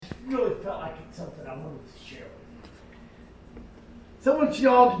felt like it's something I wanted to share with you. So I want you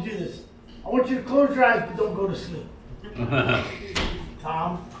all to do this. I want you to close your eyes, but don't go to sleep.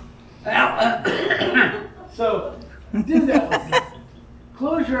 Tom? So, do that with me.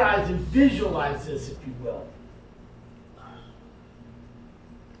 Close your eyes and visualize this, if you will.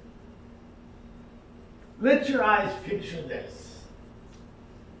 Let your eyes picture this.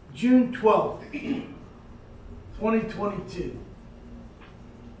 June 12th, 2022,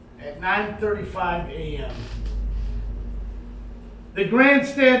 at 9:35 a.m. The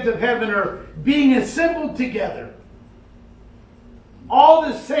grandstands of heaven are being assembled together. All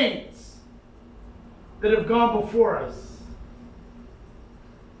the saints that have gone before us,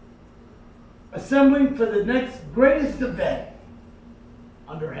 assembling for the next greatest event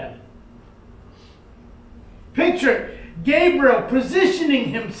under heaven. Picture Gabriel positioning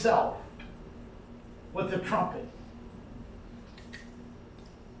himself with a trumpet.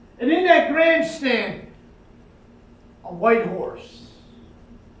 And in that grandstand, a white horse,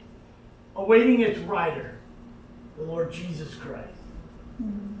 awaiting its rider, the Lord Jesus Christ.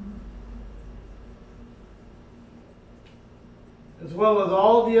 As well as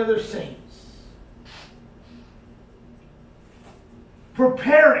all the other saints,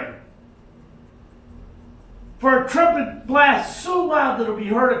 preparing for a trumpet blast so loud that it'll be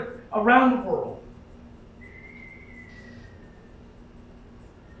heard around the world.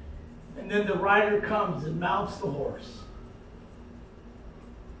 And then the rider comes and mounts the horse.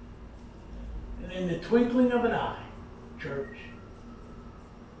 And in the twinkling of an eye, church,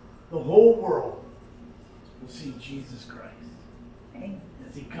 the whole world will see Jesus Christ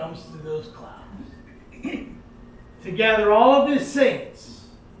as he comes through those clouds to gather all of his saints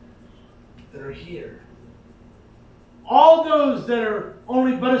that are here. All those that are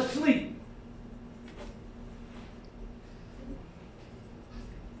only but asleep.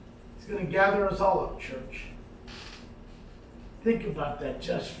 He's going to gather us all up, church. Think about that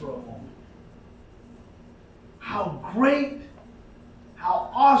just for a moment. How great,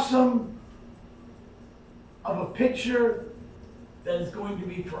 how awesome of a picture that is going to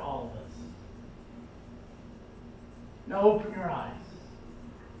be for all of us. Now open your eyes.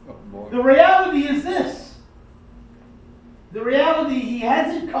 Oh, the reality is this. The reality, he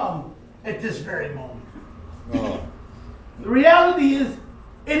hasn't come at this very moment. Oh. The reality is,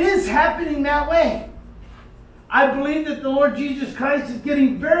 it is happening that way. I believe that the Lord Jesus Christ is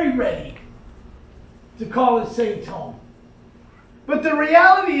getting very ready to call his saints home. But the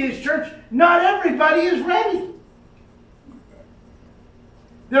reality is, church, not everybody is ready.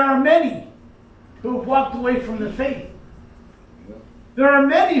 There are many who have walked away from the faith. There are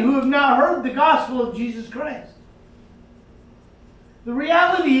many who have not heard the gospel of Jesus Christ. The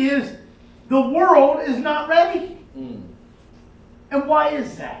reality is, the world is not ready. And why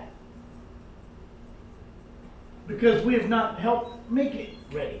is that? Because we have not helped make it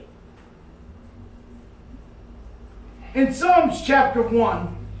ready. In Psalms chapter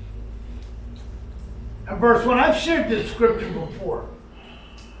 1 and verse 1, I've shared this scripture before.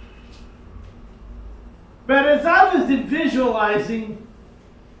 But as I was visualizing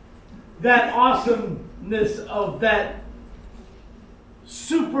that awesomeness of that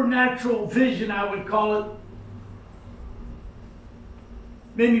supernatural vision, I would call it,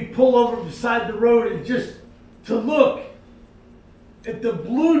 made me pull over beside the road and just to look at the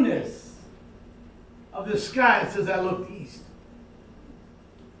blueness of the skies as I looked east.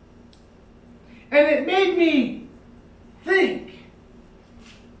 And it made me think,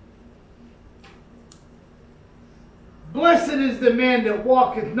 blessed is the man that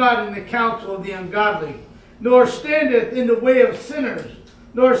walketh not in the counsel of the ungodly, nor standeth in the way of sinners,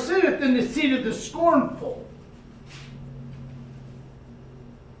 nor sitteth in the seat of the scornful.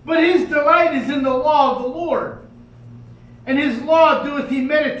 But his delight is in the law of the Lord, and his law doeth he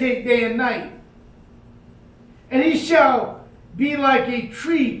meditate day and night. And he shall be like a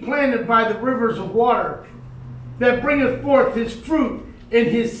tree planted by the rivers of water, that bringeth forth his fruit in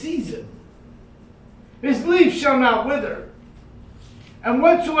his season. His leaf shall not wither, and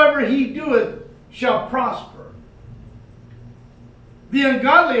whatsoever he doeth shall prosper. The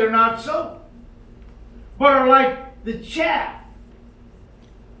ungodly are not so, but are like the chaff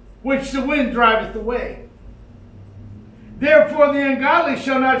which the wind driveth away. Therefore the ungodly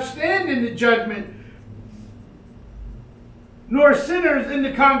shall not stand in the judgment, nor sinners in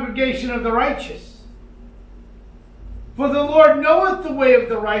the congregation of the righteous. For the Lord knoweth the way of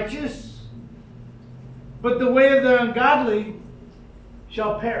the righteous, but the way of the ungodly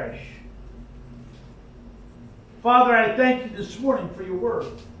shall perish. Father, I thank you this morning for your word.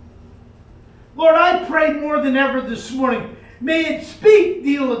 Lord, I pray more than ever this morning May it speak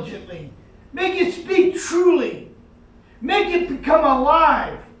diligently. Make it speak truly. Make it become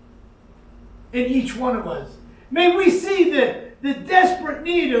alive in each one of us. May we see the desperate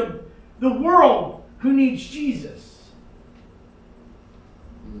need of the world who needs Jesus.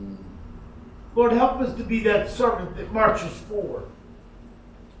 Lord, help us to be that servant that marches forward,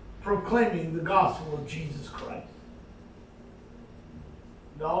 proclaiming the gospel of Jesus Christ.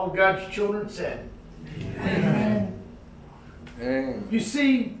 And all of God's children said, Amen. Amen. You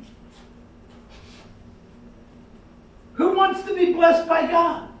see, who wants to be blessed by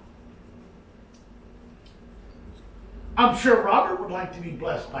God? I'm sure Robert would like to be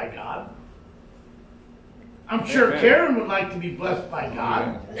blessed by God. I'm sure Amen. Karen would like to be blessed by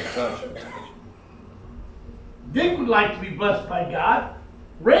God. Dick would like to be blessed by God.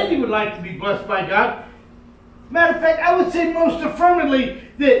 Randy would like to be blessed by God. Matter of fact, I would say most affirmatively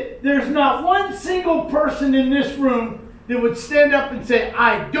that there's not one single person in this room that would stand up and say,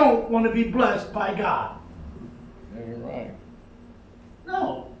 I don't want to be blessed by God. Yeah, you're right.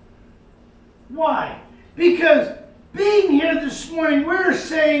 No. Why? Because being here this morning, we're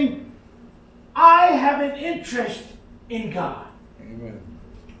saying, I have an interest in God. Amen.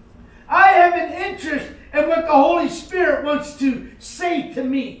 I have an interest in what the Holy Spirit wants to say to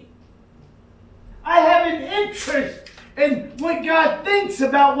me. I have an interest in what God thinks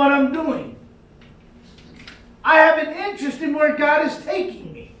about what I'm doing. I have an interest in where God is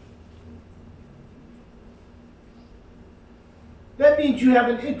taking me. That means you have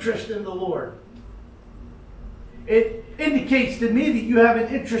an interest in the Lord. It indicates to me that you have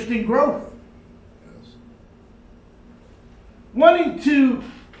an interest in growth. Yes. Wanting to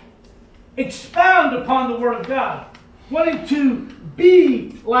expound upon the Word of God. Wanting to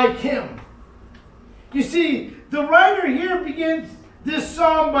be like Him. You see, the writer here begins this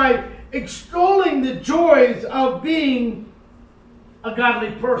psalm by extolling the joys of being a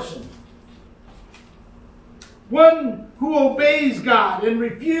godly person. One who obeys God and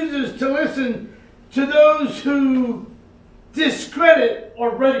refuses to listen to those who discredit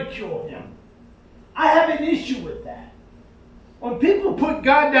or ridicule Him. I have an issue with that. When people put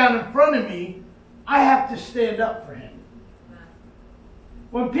God down in front of me, I have to stand up for Him.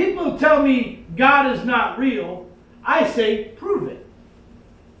 When people tell me God is not real, I say, prove it.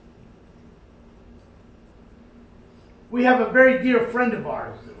 We have a very dear friend of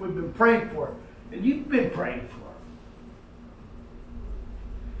ours that we've been praying for, and you've been praying for.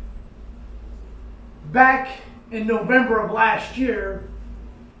 Back in November of last year,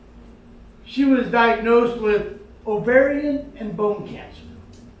 she was diagnosed with ovarian and bone cancer.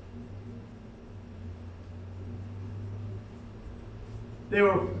 They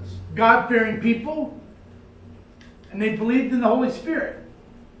were God-fearing people, and they believed in the Holy Spirit.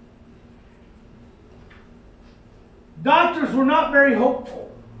 Doctors were not very hopeful.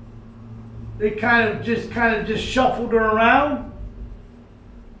 They kind of just shuffled her around.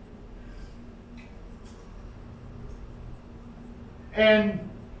 And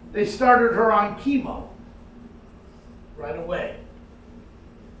they started her on chemo right away.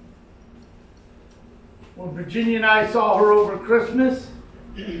 When Virginia and I saw her over Christmas,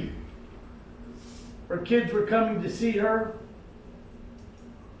 her kids were coming to see her,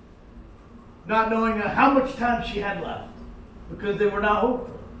 not knowing how much time she had left, because they were not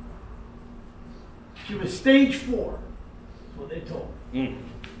hopeful. She was stage 4, that's what they told her.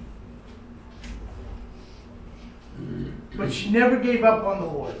 But she never gave up on the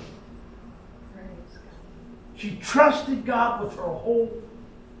Lord. She trusted God with her whole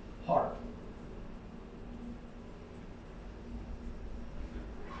heart.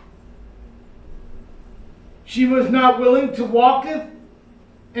 She was not willing to walketh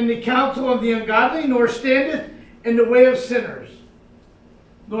in the counsel of the ungodly, nor standeth in the way of sinners,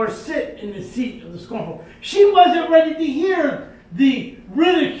 nor sit in the seat of the scornful. She wasn't ready to hear the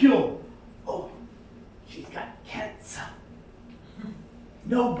ridicule. Oh, she's got cancer.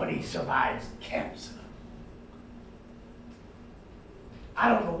 Nobody survives cancer. I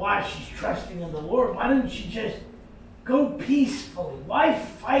don't know why she's trusting in the Lord. Why didn't she just go peacefully? Why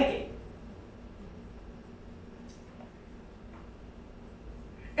fight it?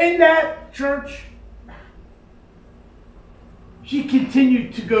 In that church, she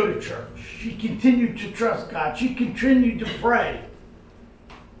continued to go to church. She continued to trust God. She continued to pray.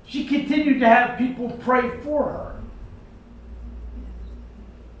 She continued to have people pray for her.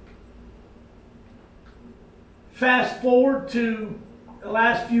 Fast forward to the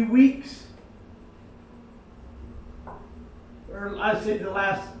last few weeks, or I'd say the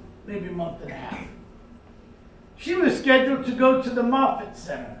last maybe month and a half. She was scheduled to go to the Moffitt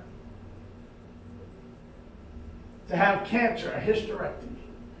Center to have cancer, a hysterectomy.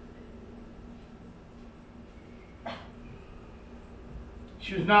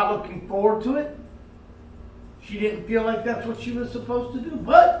 She was not looking forward to it. She didn't feel like that's what she was supposed to do,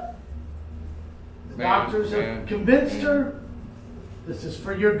 but the doctors have convinced her, this is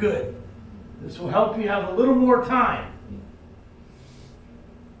for your good. This will help you have a little more time.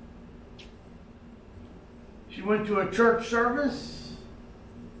 She went to a church service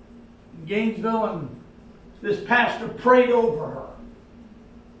in Gainesville, and this pastor prayed over her.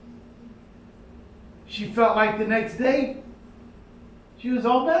 She felt like the next day she was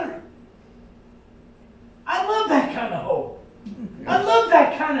all better. I love that kind of hope. I love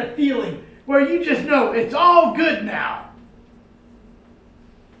that kind of feeling where you just know it's all good now.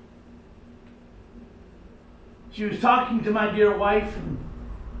 She was talking to my dear wife, and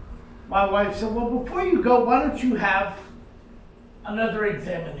my wife said, well, before you go, why don't you have another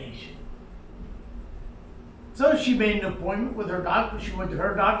examination? So she made an appointment with her doctor. She went to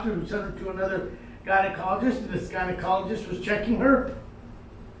her doctor, who sent her to another gynecologist, and this gynecologist was checking her.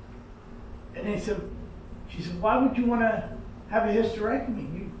 And she said, why would you want to have a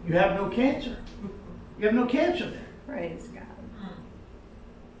hysterectomy? You have no cancer. You have no cancer there. Praise God.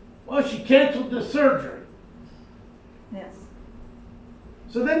 Well, she canceled the surgery. Yes.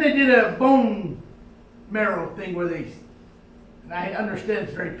 So then they did a bone marrow thing where they, and I understand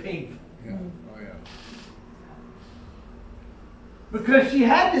it's very painful. Yeah. Oh, yeah. Because she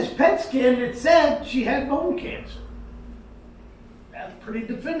had this PET scan that said she had bone cancer. That's pretty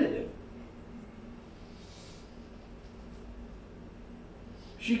definitive.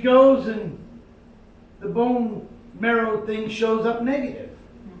 She goes and the bone marrow thing shows up negative.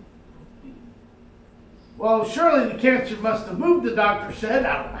 Well, surely the cancer must have moved, the doctor said.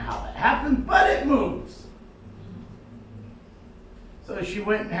 I don't know how that happened, but it moves. So she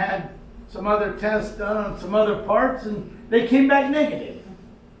went and had some other tests done on some other parts, and they came back negative.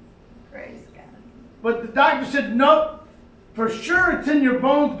 Praise God. But the doctor said, nope, for sure it's in your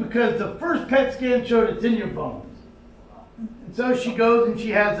bones because the first PET scan showed it's in your bones. And so she goes and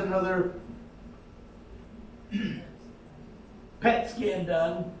she has another PET scan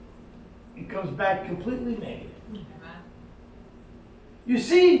done. It comes back completely negative. You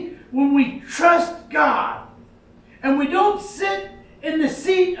see, when we trust God and we don't sit in the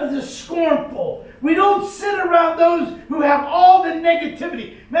seat of the scornful, we don't sit around those who have all the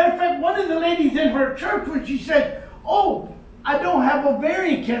negativity. Matter of fact, one of the ladies in her church, when she said, oh, I don't have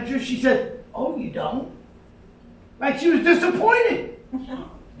ovarian cancer, she said, oh, you don't? Like she was disappointed.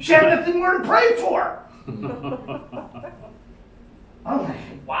 She had nothing more to pray for. I'm like,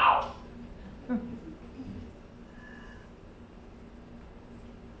 wow.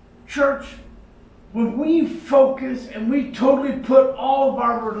 Church, when we focus and we totally put all of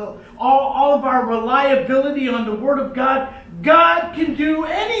our reliability on the Word of God, God can do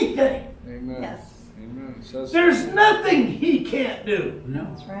anything. Amen. Yes. Amen. It says There's nothing He can't do.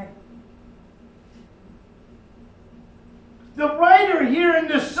 That's right. The writer here in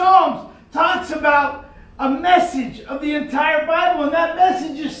the Psalms talks about a message of the entire Bible, and that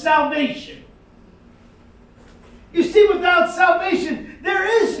message is salvation. You see, without salvation, there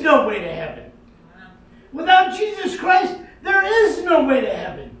is no way to heaven. Without Jesus Christ, there is no way to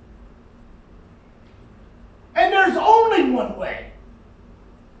heaven. And there's only one way.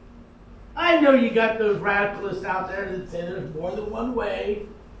 I know you got those radicalists out there that say there's more than one way,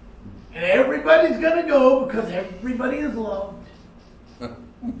 and everybody's going to go because everybody is loved.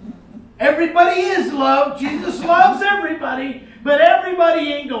 Everybody is loved. Jesus loves everybody, but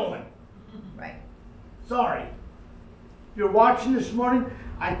everybody ain't going. Right. Sorry. If you're watching this morning,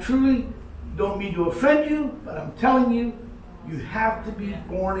 I truly don't mean to offend you, but I'm telling you, you have to be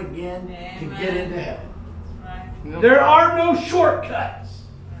born again to get into heaven. There are no shortcuts.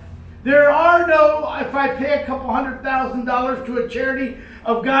 There are no, if I pay a couple $100,000 to a charity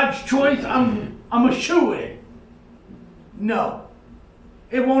of God's choice, I'm a shoo-in. No.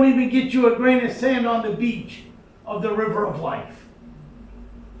 It won't even get you a grain of sand on the beach of the river of life.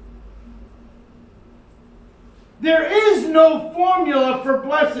 There is no formula for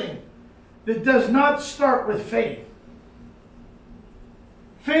blessing that does not start with faith.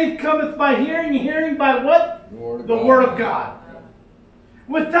 Faith cometh by hearing, and hearing by what? The Word of God.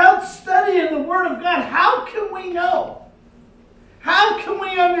 Without studying the Word of God, how can we know? How can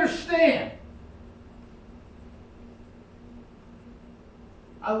we understand?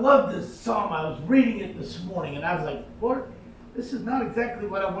 I love this psalm. I was reading it this morning, and I was like, Lord, this is not exactly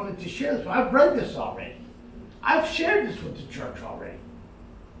what I wanted to share this with. I've read this already. I've shared this with the church already.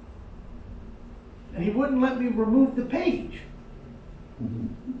 And he wouldn't let me remove the page.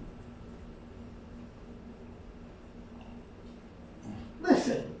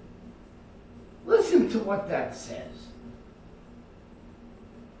 to what that says.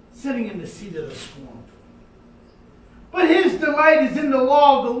 Sitting in the seat of the scornful. But his delight is in the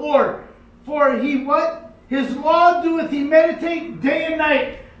law of the Lord. For he what? His law doeth he meditate day and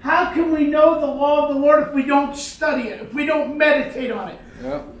night. How can we know the law of the Lord if we don't study it, if we don't meditate on it?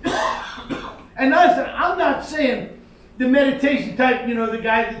 Yeah. And listen, I'm not saying the meditation type, the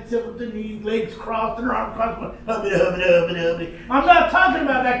guy that sits with the knees, legs crossed, and arms crossed, going, hubby, hubby, hubby, hubby. I'm not talking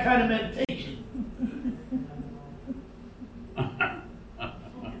about that kind of meditation.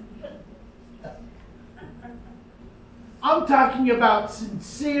 I'm talking about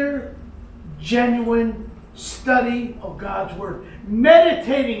sincere, genuine study of God's Word.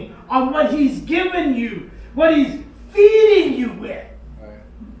 Meditating on what He's given you, what He's feeding you with. Right.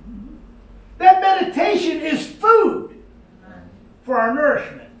 That meditation is food for our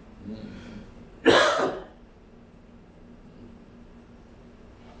nourishment.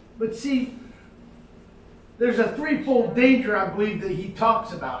 But see, there's a threefold danger, I believe, that he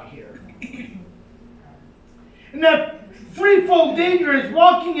talks about here. And that threefold danger is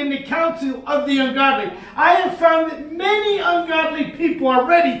walking in the counsel of the ungodly. I have found that many ungodly people are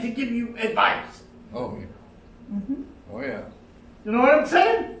ready to give you advice. Oh, yeah. Mm-hmm. Oh, yeah. You know what I'm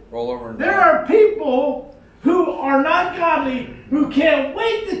saying? Roll over and There down. are people who are not godly who can't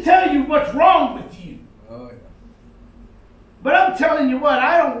wait to tell you what's wrong with you. Oh, yeah. But I'm telling you what,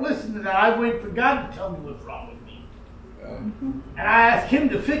 I don't listen to that. I wait for God to tell me what's wrong with me. Yeah. And I ask Him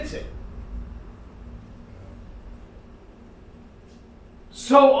to fix it.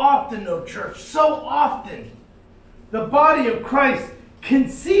 So often, though, church, so often, the body of Christ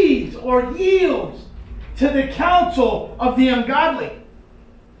concedes or yields to the counsel of the ungodly.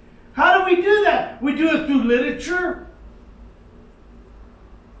 How do we do that? We do it through literature,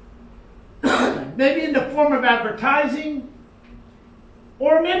 maybe in the form of advertising,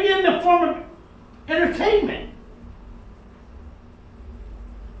 or maybe in the form of entertainment.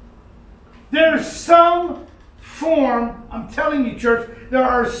 There's some form, I'm telling you, church, there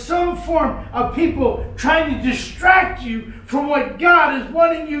are some form of people trying to distract you from what God is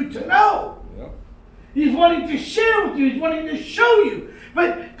wanting you to know. Yep. He's wanting to share with you. He's wanting to show you.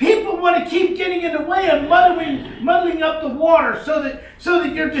 But people want to keep getting in the way of muddling up the water so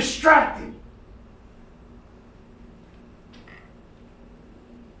that you're distracted.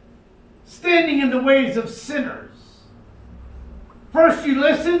 Standing in the ways of sinners. First you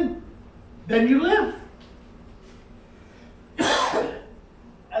listen, then you live.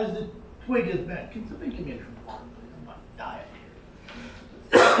 As the twig is bent. Can somebody give me a drink of water, please? I'm about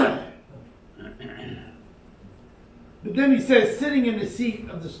to die. But then he says, sitting in the seat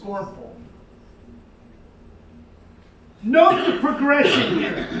of the scornful. Note the progression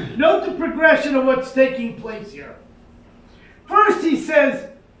here. Note the progression of what's taking place here. First he says,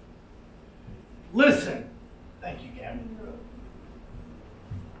 listen. Thank you, Gavin.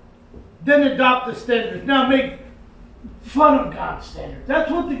 Then adopt the standards. Now make fun of God's standards. That's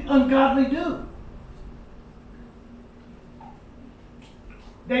what the ungodly do.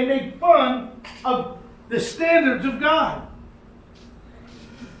 They make fun of the standards of God.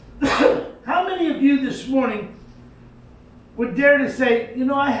 How many of you this morning would dare to say,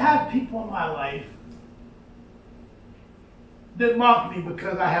 I have people in my life that mock me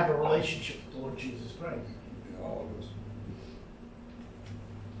because I have a relationship with the Lord Jesus Christ? Yeah, all of us.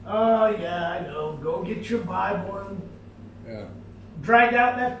 Oh, yeah, I know. Go get your Bible and Yeah. drag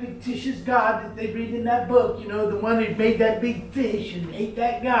out that fictitious God that they read in that book, the one that made that big fish and ate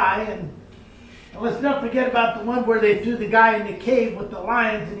that guy. And let's not forget about the one where they threw the guy in the cave with the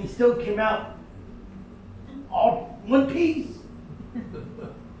lions and he still came out all one piece.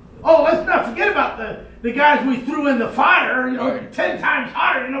 Oh, let's not forget about the guys we threw in the fire, Right. 10 times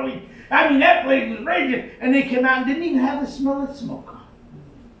hotter. That blade was raging and they came out and didn't even have the smell of smoke on.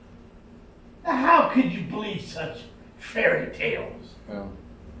 Now, how could you believe such fairy tales? Yeah.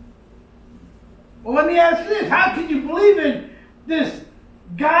 Well, let me ask you this. How can you believe in this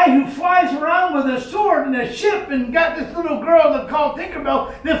guy who flies around with a sword and a ship and got this little girl that's called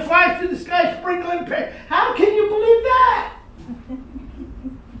Tinkerbell that flies through the sky sprinkling paint? How can you believe that?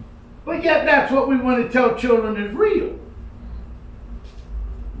 But yet that's what we want to tell children is real.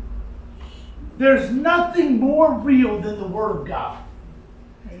 There's nothing more real than the Word of God.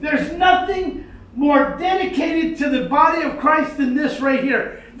 There's nothing more dedicated to the body of Christ than this right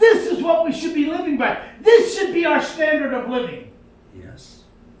here. This is what we should be living by. This should be our standard of living. Yes.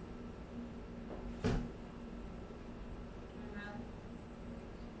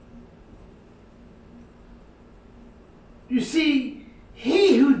 You see,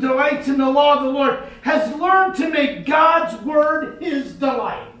 he who delights in the law of the Lord has learned to make God's word his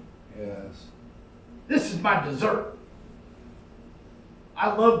delight. Yes. This is my dessert.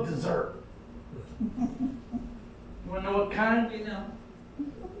 I love dessert. You want to know what kind? We know.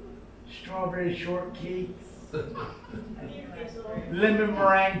 Strawberry shortcakes, lemon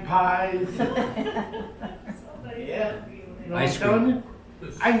meringue pies. Yeah. You know Ice what I'm telling cream.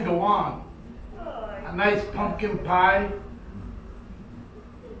 you? I can go on. A nice pumpkin pie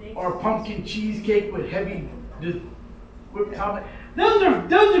or a pumpkin cheesecake with heavy whipped topping. Those are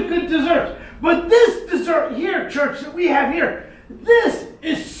good desserts. But this dessert here, church, that we have here, this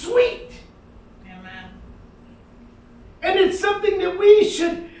is sweet. Amen. And it's something that we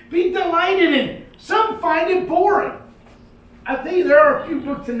should be delighted in. Some find it boring. I think there are a few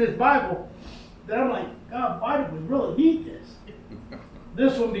books in this Bible that I'm like, God, why do we really need this?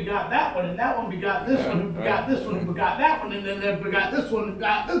 This one begot that one, and that one begot this one, who begot this one, who begot that one, and then they begot this one, who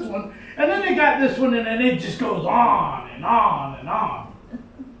got this one, and then they got this one, and then it just goes on and on and on.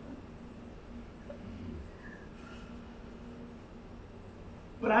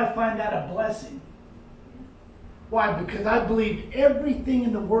 But I find that a blessing. Why? Because I believe everything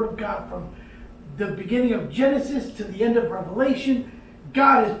in the Word of God, from the beginning of Genesis to the end of Revelation,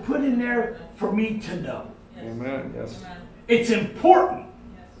 God has put in there for me to know. Yes. Amen. Yes. Amen. It's important.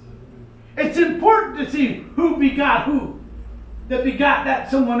 Yes. It's important to see who begot who. That begot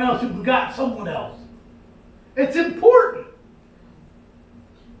that someone else who begot someone else. It's important.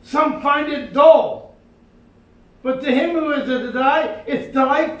 Some find it dull. But to him who is a delight, it's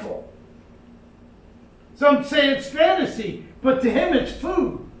delightful. Some say it's fantasy, but to him it's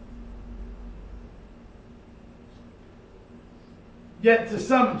food. Yet to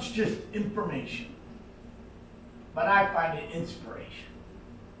some it's just information. But I find it inspiration.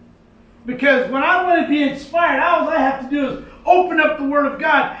 Because when I want to be inspired, all I have to do is open up the Word of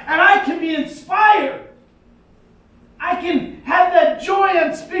God, and I can be inspired. I can have that joy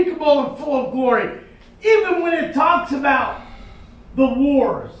unspeakable and full of glory. Even when it talks about the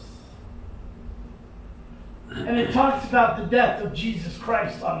wars. And it talks about the death of Jesus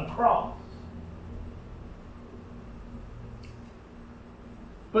Christ on the cross.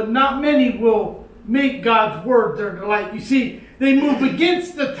 But not many will make God's word their delight. You see, they move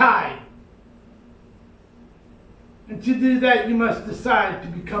against the tide. And to do that, you must decide to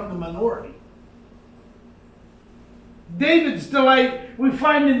become the minority. David's delight, we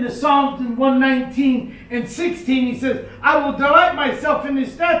find in the Psalms in 119 and 16, he says, I will delight myself in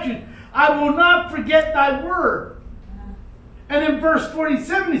his statutes. I will not forget thy word. And in verse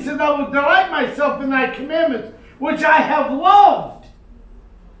 47, he says, I will delight myself in thy commandments, which I have loved.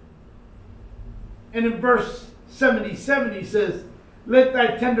 And in verse 77, he says, let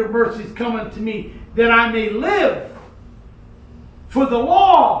thy tender mercies come unto me, that I may live. For the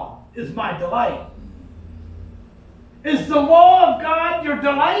law is my delight. Is the law of God your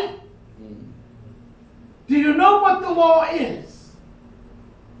delight? Do you know what the law is?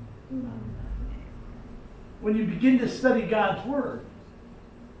 When you begin to study God's Word,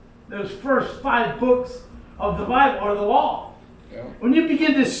 those first 5 books of the Bible are the law. Yeah. When you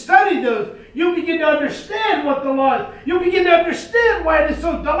begin to study those, you'll begin to understand what the law is. You'll begin to understand why it is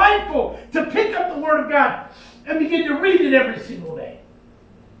so delightful to pick up the Word of God and begin to read it every single day.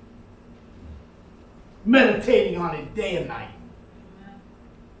 Meditating on it day and night.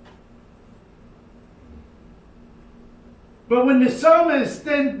 But when the psalmist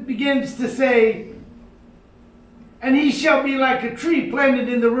then begins to say, and he shall be like a tree planted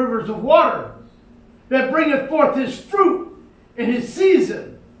in the rivers of water, that bringeth forth his fruit in his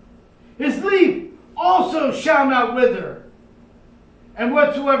season. His leaf also shall not wither, and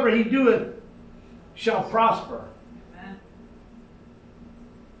whatsoever he doeth shall prosper. Amen.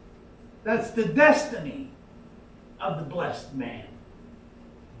 That's the destiny of the blessed man.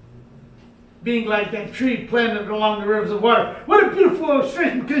 Being like that tree planted along the rivers of water. What a beautiful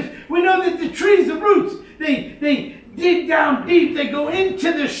illustration, because we know that the trees, the roots, they dig down deep, they go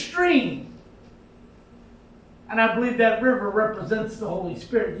into the stream. And I believe that river represents the Holy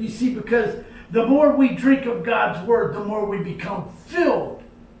Spirit. You see, because the more we drink of God's Word, the more we become filled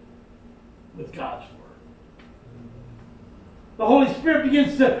with God's Word. The Holy Spirit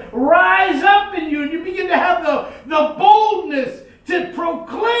begins to rise up in you, and you begin to have the boldness to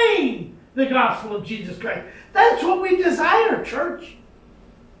proclaim the gospel of Jesus Christ. That's what we desire, church.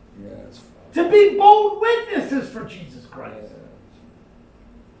 Yes. To be bold witnesses for Jesus Christ.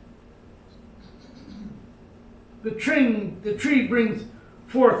 The tree brings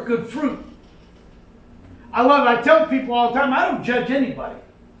forth good fruit. I tell people all the time, I don't judge anybody.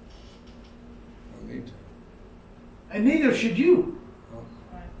 No need to. And neither should you.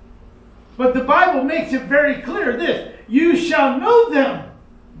 Right. But the Bible makes it very clear this: you shall know them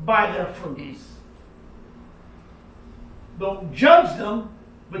by their fruits. Don't judge them,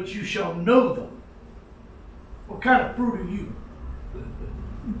 but you shall know them. What kind of fruit are you?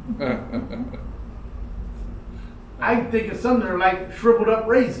 I can think of some that are like shriveled up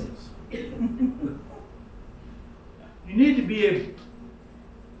raisins. You need to be a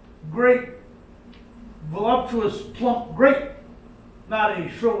great, voluptuous, plump grape, not a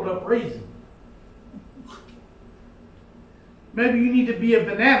shriveled up raisin. Maybe you need to be a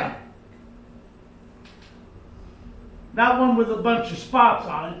banana. Not one with a bunch of spots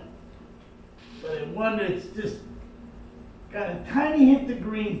on it, but one that's just got a tiny hint of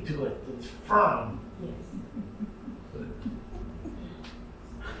green to it, that's firm.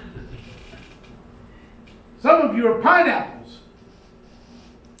 Some of you are pineapples.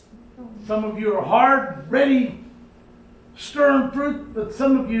 Some of you are hard, ready, stern fruit, but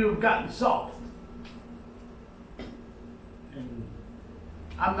some of you have gotten soft. And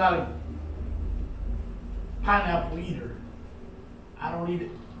I'm not a pineapple eater. I don't eat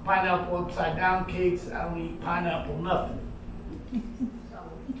pineapple upside down cakes. I don't eat pineapple nothing.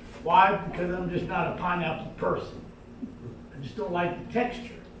 Why? Because I'm just not a pineapple person. I just don't like the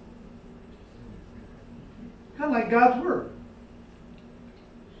texture. Kind of like God's Word.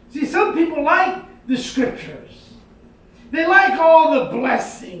 See, some people like the Scriptures. They like all the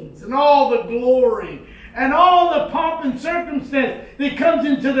blessings and all the glory and all the pomp and circumstance that comes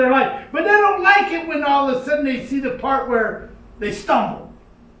into their life. But they don't like it when all of a sudden they see the part where they stumble.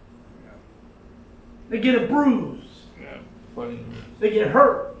 They get a bruise. They get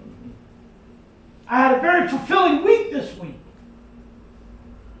hurt. I had a very fulfilling week this week.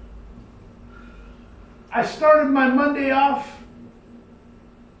 I started my Monday off.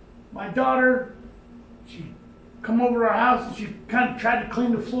 My daughter, she come over to our house and she kind of tried to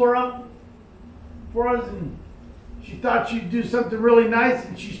clean the floor up for us, and she thought she'd do something really nice,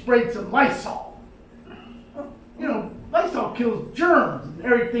 and she sprayed some Lysol. You know, Lysol kills germs and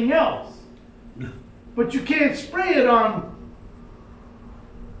everything else. But you can't spray it on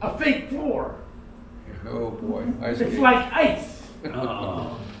a fake floor. Oh boy. It's like ice. Oh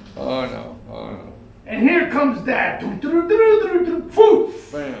no. Oh no. And here comes Dad.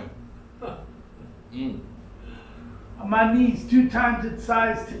 Poof! Bam. On my knees 2 times its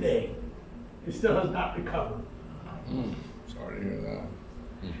size today. It still has not recovered. Sorry to hear that.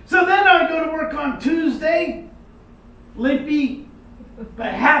 So then I go to work on Tuesday, limpy,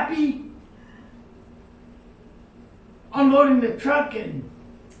 but happy, unloading the truck, and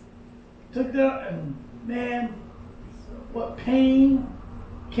took the, and man, what pain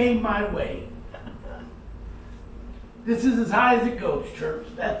came my way. This is as high as it goes, church.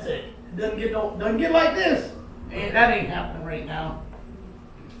 That's it. It doesn't get like this. And that ain't happening right now.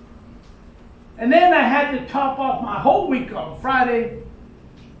 And then I had to top off my whole week on Friday.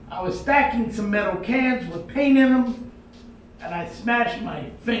 I was stacking some metal cans with paint in them, and I smashed my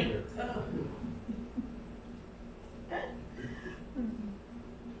finger.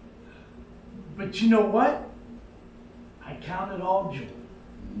 But you know what? I count it all joy.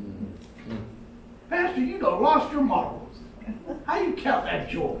 Pastor, you done lost your marbles. How you count that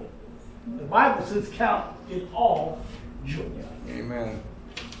joy? The Bible says count it all joy. Amen.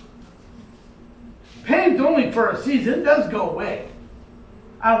 Pain's only for a season. It does go away.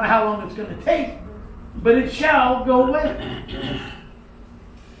 I don't know how long it's going to take, but it shall go away.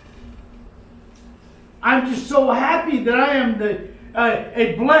 I'm just so happy that I am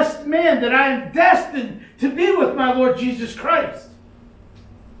a blessed man, that I am destined to be with my Lord Jesus Christ.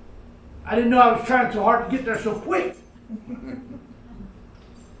 I didn't know I was trying so hard to get there so quick.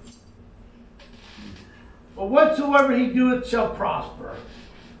 But whatsoever he doeth shall prosper.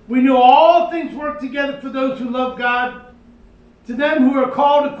 We know all things work together for those who love God, to them who are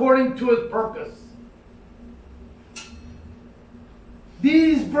called according to his purpose.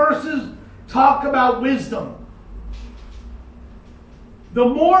 These verses talk about wisdom. The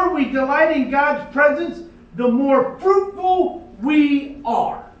more we delight in God's presence, the more fruitful we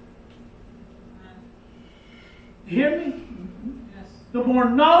are. You hear me? Yes. The more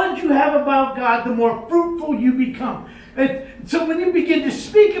knowledge you have about God, the more fruitful you become. And so when you begin to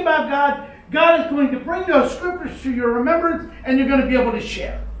speak about God, God is going to bring those scriptures to your remembrance, and you're going to be able to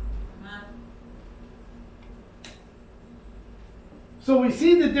share. Amen. So we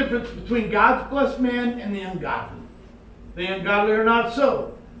see the difference between God's blessed man and the ungodly. The ungodly are not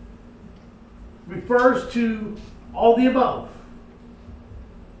so. Refers to all the above.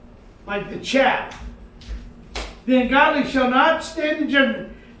 Like the chaff. The ungodly shall not stand in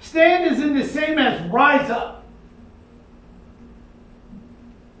judgment. Stand is in the same as rise up.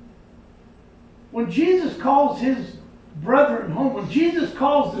 When Jesus calls his brethren home, when Jesus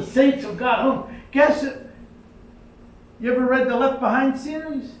calls the saints of God home, guess it? You ever read the Left Behind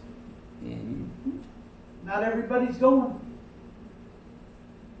series? Mm-hmm. Not everybody's going.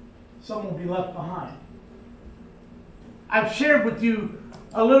 Some will be left behind. I've shared with you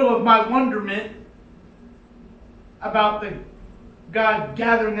a little of my wonderment about the God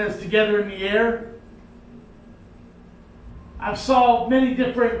gathering us together in the air. I've saw many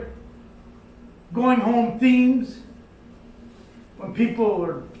different going home themes when people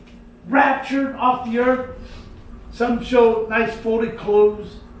are raptured off the earth. Some show nice folded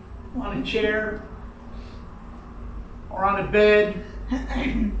clothes on a chair or on a bed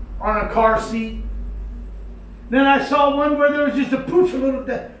or on a car seat. Then I saw one where there was just a poof, a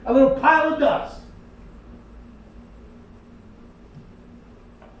little pile of dust.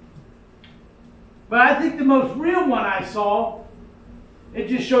 But I think the most real one I saw, it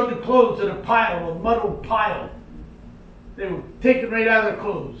just showed the clothes in a pile, a muddled pile. They were taken right out of their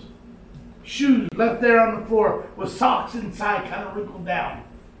clothes. Shoes left there on the floor with socks inside kind of wrinkled down.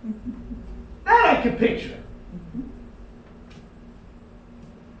 That I can picture.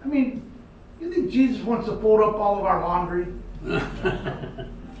 I mean, you think Jesus wants to fold up all of our laundry? You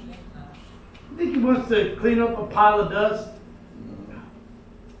think he wants to clean up a pile of dust?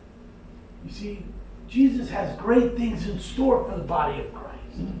 You see, Jesus has great things in store for the body of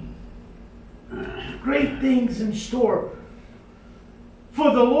Christ. Great things in store. For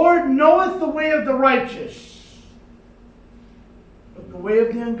the Lord knoweth the way of the righteous, but the way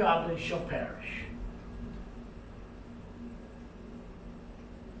of the ungodly shall perish.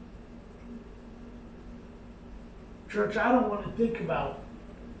 Church, I don't want to think about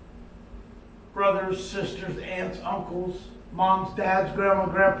brothers, sisters, aunts, uncles, moms, dads, grandma,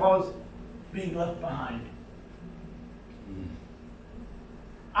 grandpas being left behind.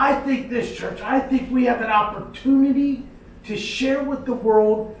 I think this church, I think we have an opportunity to share with the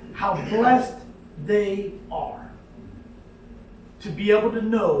world how blessed they are. To be able to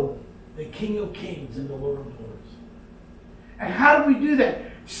know the King of Kings and the Lord of Lords. And how do we do that?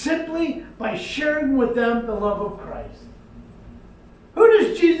 Simply by sharing with them the love of Christ. Who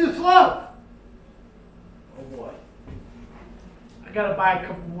does Jesus love? Oh boy. I gotta buy a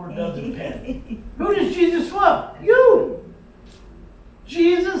couple more dozen pens. Who does Jesus love? You!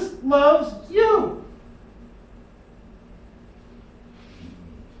 Jesus loves you.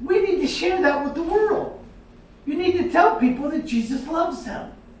 We need to share that with the world. You need to tell people that Jesus loves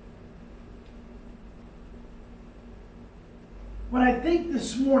them. When I think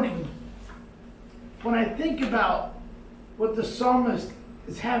this morning, when I think about what the psalmist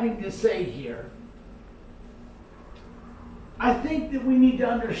is having to say here, I think that we need to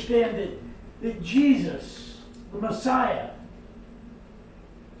understand that Jesus, the Messiah,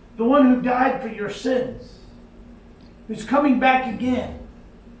 the one who died for your sins, who's coming back again,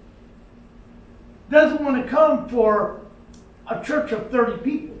 doesn't want to come for a church of 30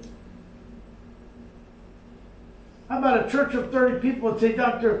 people. How about a church of 30 people? Let's say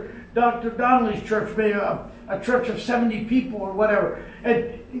Dr. Donnelly's church, maybe a church of 70 people or whatever.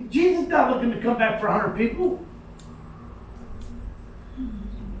 And Jesus is not looking to come back for 100 people.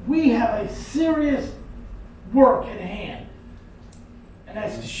 We have a serious work at hand. And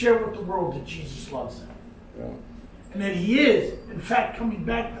that's to share with the world that Jesus loves them. Yeah. And that he is, in fact, coming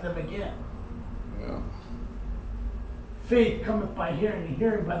back for them again. Yeah. Faith cometh by hearing, and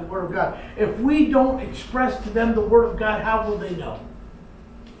hearing by the word of God. If we don't express to them the word of God, how will they know?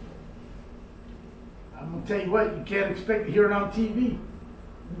 I'm going to tell you what, you can't expect to hear it on TV.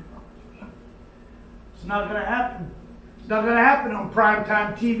 It's not going to happen. It's not going to happen on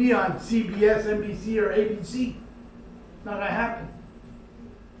primetime TV on CBS, NBC, or ABC. It's not going to happen.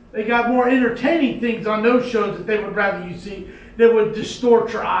 They got more entertaining things on those shows that they would rather you see that would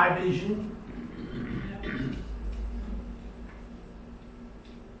distort your eye vision.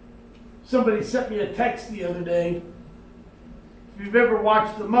 Somebody sent me a text the other day. If you've ever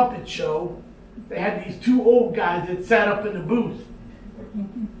watched The Muppet Show, they had these two old guys that sat up in the booth.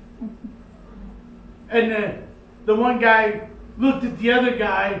 And the one guy looked at the other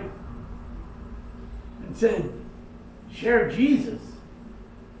guy and said, share Jesus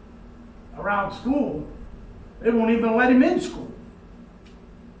around school. They won't even let him in school.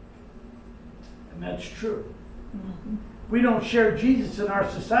 And that's true. We don't share Jesus in our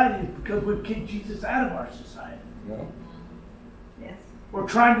society because we've kicked Jesus out of our society. Yeah. Yes. We're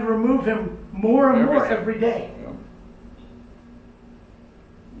trying to remove him more and more Everything. every day. Yeah.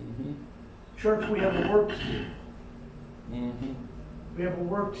 Mm-hmm. Church, we have a work to do. Mm-hmm. We have a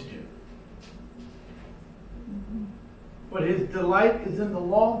work to do. But his delight is in the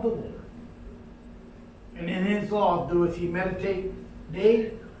law of the Lord. And in his law doeth he meditate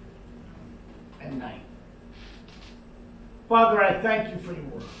day and night. Father, I thank you for your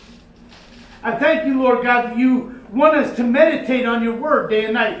word. I thank you, Lord God, that you want us to meditate on your word day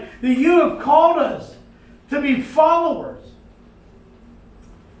and night. That you have called us to be followers.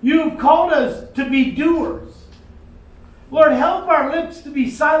 You have called us to be doers. Lord, help our lips to be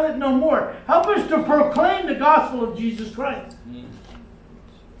silent no more. Help us to proclaim the gospel of Jesus Christ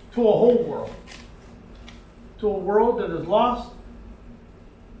to a whole world. To a world that is lost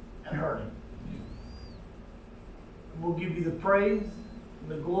and hurting. And we'll give you the praise, and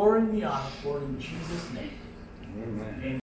the glory, and the honor for it in Jesus' name. Amen. Amen.